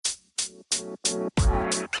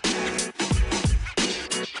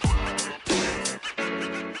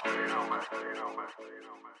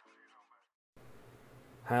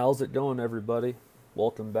How's it going, everybody?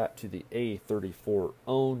 Welcome back to the A34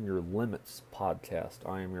 Own Your Limits podcast.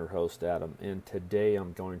 I am your host, Adam, and today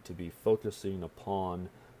I'm going to be focusing upon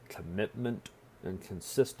commitment and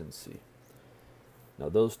consistency. Now,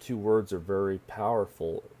 those two words are very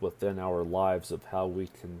powerful within our lives of how we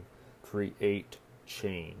can create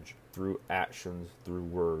change through actions, through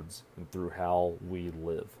words, and through how we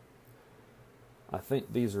live. I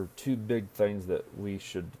think these are two big things that we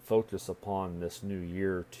should focus upon this new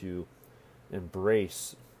year to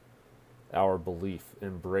embrace our belief,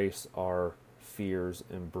 embrace our fears,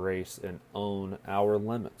 embrace and own our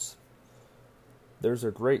limits. There's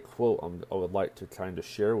a great quote I would like to kind of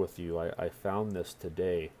share with you. I found this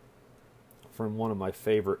today from one of my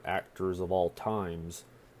favorite actors of all times,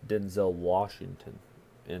 Denzel Washington.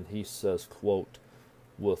 And he says, quote,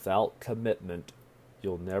 "Without commitment,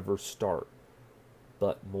 you'll never start.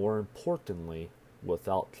 But more importantly,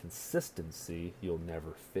 without consistency, you'll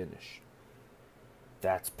never finish."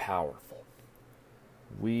 That's powerful.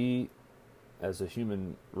 We, as a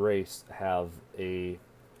human race, have a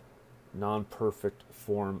non-perfect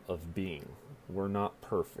form of being. We're not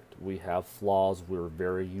perfect. We have flaws. We're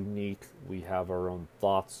very unique. We have our own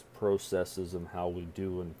thoughts, processes, and how we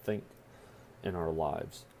do and think in our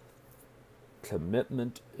lives.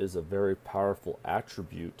 Commitment is a very powerful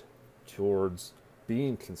attribute towards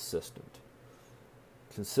being consistent.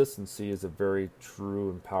 Consistency is a very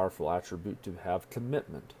true and powerful attribute to have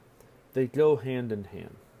commitment. They go hand in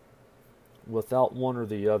hand. Without one or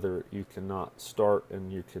the other, you cannot start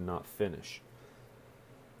and you cannot finish.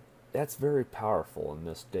 That's very powerful in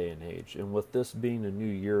this day and age. And with this being a new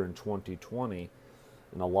year in 2020,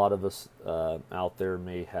 and a lot of us out there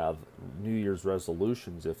may have New Year's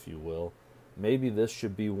resolutions, if you will, maybe this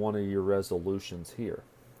should be one of your resolutions here.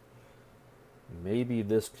 Maybe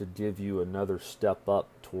this could give you another step up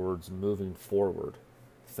towards moving forward,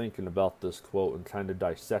 thinking about this quote and kind of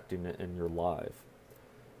dissecting it in your life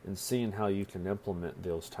and seeing how you can implement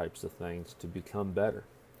those types of things to become better.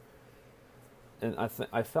 And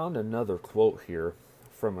I found another quote here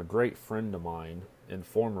from a great friend of mine and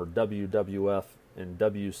former WWF and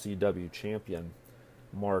WCW champion,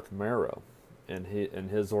 Mark Marrow, and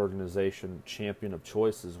his organization, Champion of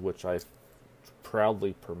Choices, which I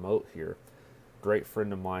proudly promote here. Great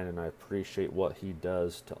friend of mine, and I appreciate what he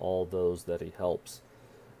does to all those that he helps.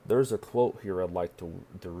 There's a quote here I'd like to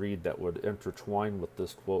read that would intertwine with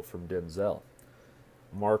this quote from Denzel.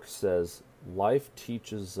 Mark says, "Life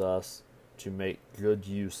teaches us to make good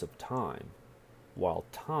use of time, while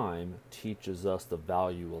time teaches us the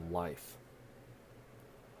value of life."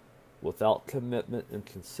 Without commitment and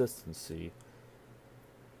consistency,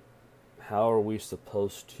 how are we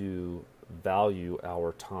supposed to value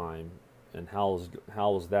our time? And how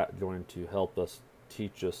is that going to help us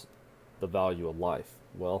teach us the value of life?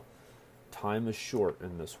 Well, time is short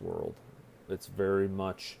in this world. It's very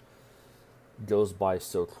much goes by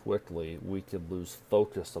so quickly, we could lose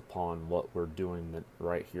focus upon what we're doing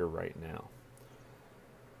right here, right now.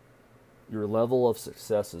 Your level of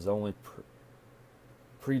success is only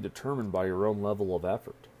predetermined by your own level of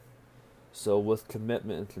effort. So with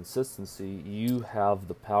commitment and consistency, you have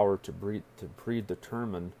the power to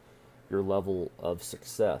predetermine your level of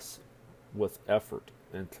success with effort.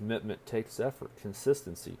 And commitment takes effort.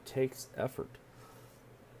 Consistency takes effort.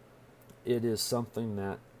 It is something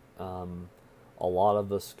that a lot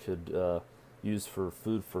of us could use for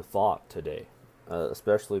food for thought today,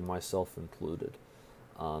 especially myself included.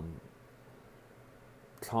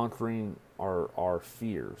 Conquering our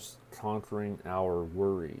fears, conquering our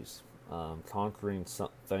worries, conquering some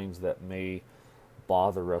things that may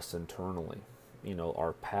bother us internally.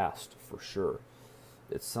 Our past, for sure.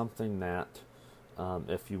 It's something that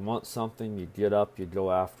if you want something, you get up, you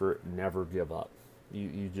go after it, never give up.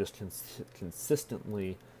 You just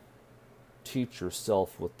consistently teach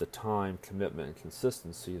yourself with the time, commitment, and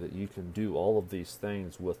consistency that you can do all of these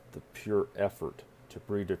things with the pure effort to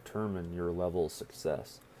predetermine your level of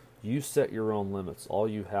success. You set your own limits. All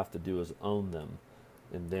you have to do is own them,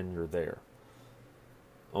 and then you're there.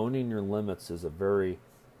 Owning your limits is a very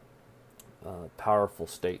powerful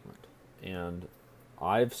statement, and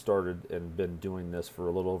I've started and been doing this for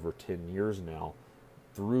a little over 10 years now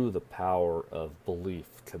through the power of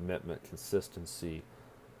belief, commitment, consistency,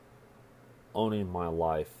 owning my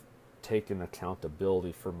life, taking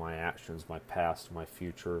accountability for my actions, my past, my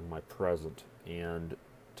future, my present, and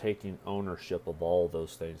taking ownership of all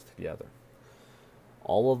those things together.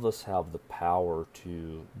 All of us have the power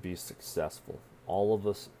to be successful. All of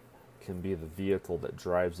us can be the vehicle that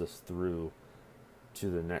drives us through to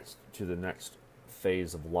the next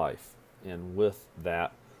phase of life. And with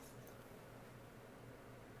that,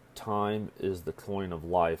 time is the coin of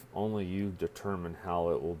life. Only you determine how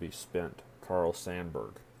it will be spent. Carl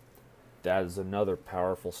Sandburg. That is another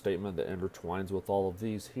powerful statement that intertwines with all of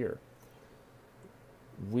these here.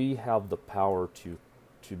 We have the power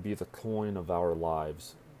to be the coin of our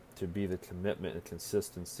lives, to be the commitment and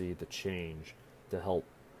consistency, the change, to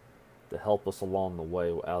help us along the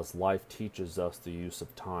way as life teaches us the use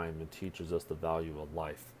of time and teaches us the value of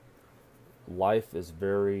life. Life is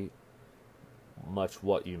very much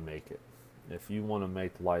what you make it. If you want to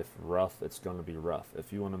make life rough, it's going to be rough.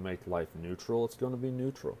 If you want to make life neutral, it's going to be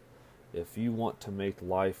neutral. If you want to make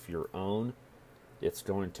life your own, it's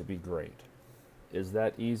going to be great. Is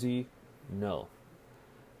that easy? No.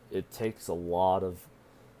 It takes a lot of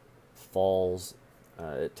falls,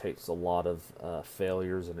 it takes a lot of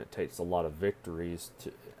failures, and it takes a lot of victories,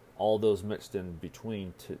 to all those mixed in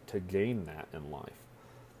between, to gain that in life.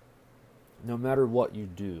 No matter what you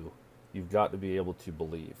do, you've got to be able to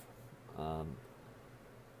believe.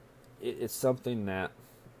 It's something that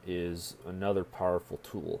is another powerful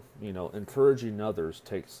tool. Encouraging others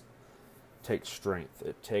takes strength.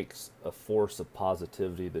 It takes a force of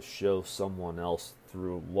positivity to show someone else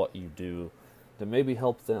through what you do to maybe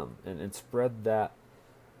help them, and spreading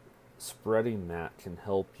that can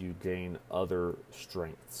help you gain other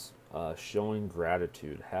strengths. Showing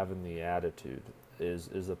gratitude, having the attitude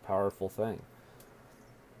is a powerful thing.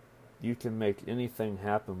 You can make anything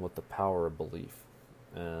happen with the power of belief.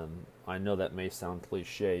 I know that may sound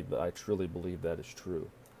cliche, but I truly believe that is true.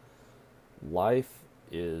 Life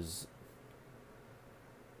is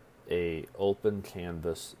a open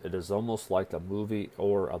canvas. It is almost like a movie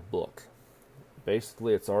or a book.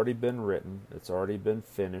 Basically, it's already been written, it's already been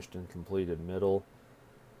finished and completed,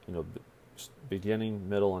 beginning,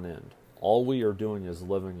 middle, and end. All we are doing is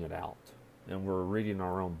living it out, and we're reading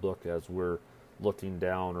our own book as we're looking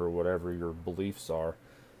down, or whatever your beliefs are.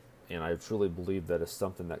 And I truly believe that is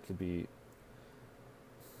something that could be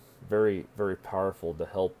very, very powerful to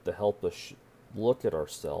help us look at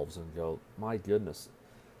ourselves and go, my goodness,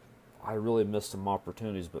 I really missed some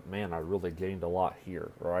opportunities, but man, I really gained a lot here,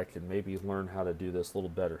 or I could maybe learn how to do this a little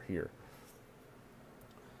better here.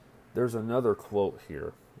 There's another quote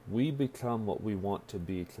here. We become what we want to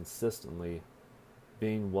be consistently,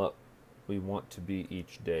 being what we want to be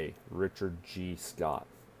each day. Richard G. Scott.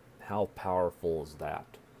 How powerful is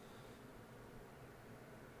that?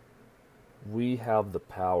 We have the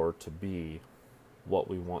power to be what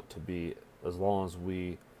we want to be, as long as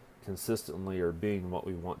we consistently are being what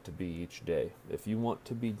we want to be each day. If you want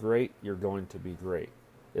to be great, you're going to be great.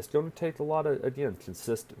 It's going to take a lot of, again,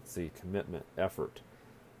 consistency, commitment, effort.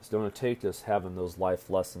 It's going to take us having those life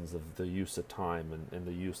lessons of the use of time, and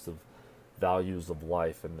the use of values of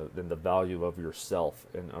life, and the value of yourself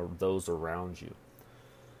and those around you.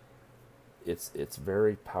 It's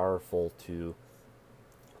very powerful to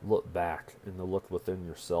look back and to look within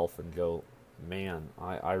yourself and go, man,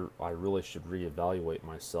 I really should reevaluate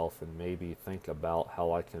myself and maybe think about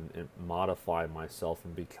how I can modify myself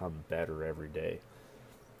and become better every day.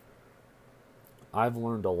 I've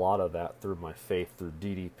learned a lot of that through my faith, through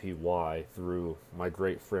DDPY, through my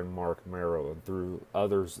great friend Mark Marrow, and through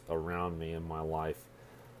others around me in my life.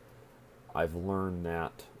 I've learned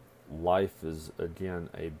that life is, again,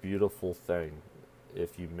 a beautiful thing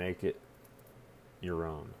if you make it your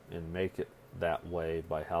own, and make it that way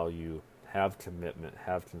by how you have commitment,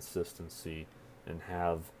 have consistency, and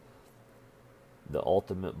have the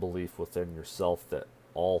ultimate belief within yourself that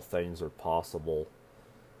all things are possible,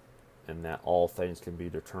 and that all things can be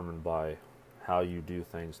determined by how you do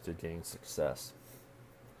things to gain success.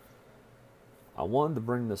 I wanted to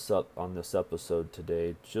bring this up on this episode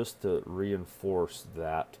today just to reinforce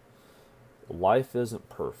that life isn't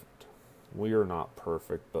perfect. We are not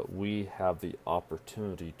perfect, but we have the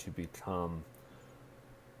opportunity to become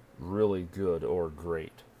really good or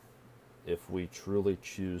great if we truly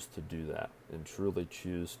choose to do that, and truly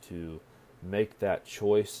choose to make that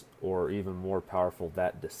choice, or even more powerful,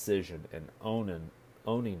 that decision, and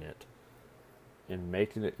owning it and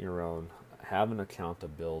making it your own, having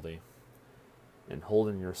accountability, and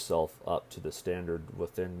holding yourself up to the standard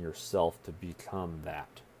within yourself to become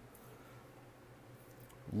that.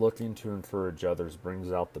 Looking to encourage others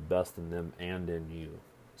brings out the best in them and in you.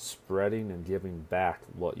 Spreading and giving back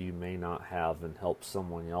what you may not have and help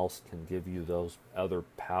someone else can give you those other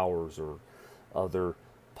powers or other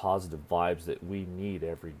positive vibes that we need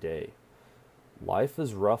every day. Life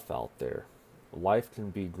is rough out there, Life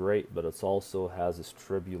can be great, but it also has its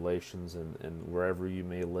tribulations, and wherever you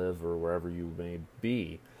may live or wherever you may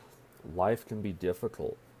be, life can be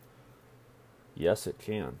difficult. Yes, it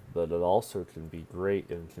can, but it also can be great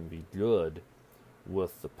and can be good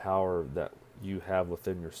with the power that you have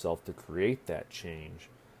within yourself to create that change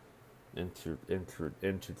and to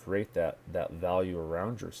create that value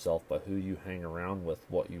around yourself by who you hang around with,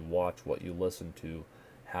 what you watch, what you listen to,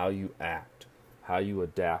 how you act, how you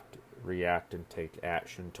adapt, react, and take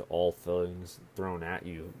action to all things thrown at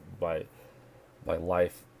you by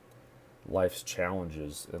life's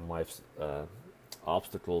challenges and life's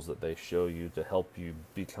obstacles that they show you to help you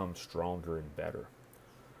become stronger and better.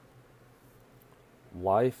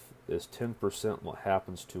 Life is 10% what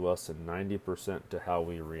happens to us and 90% to how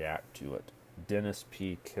we react to it. Dennis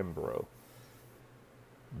P. Kimbrough.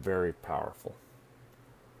 Very powerful.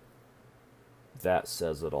 That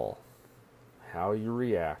says it all. How you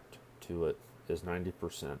react to it is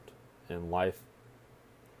 90%, and life,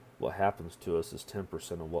 what happens to us, is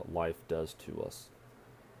 10% of what life does to us.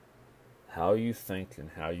 How you think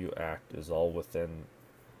and how you act is all within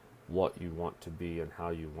what you want to be and how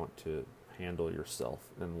you want to handle yourself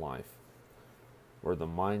in life. Where the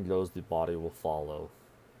mind goes, the body will follow.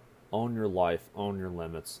 Own your life, own your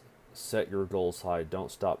limits, set your goals high, don't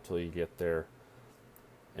stop till you get there,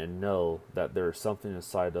 and know that there is something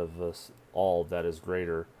inside of us all that is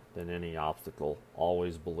greater than any obstacle.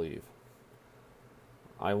 Always believe.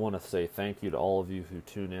 I want to say thank you to all of you who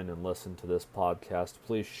tune in and listen to this podcast.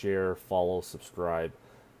 Please share, follow, subscribe.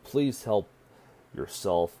 Please help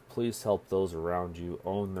yourself. Please help those around you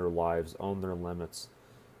own their lives, own their limits,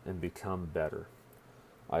 and become better.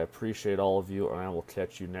 I appreciate all of you, and I will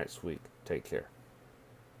catch you next week. Take care.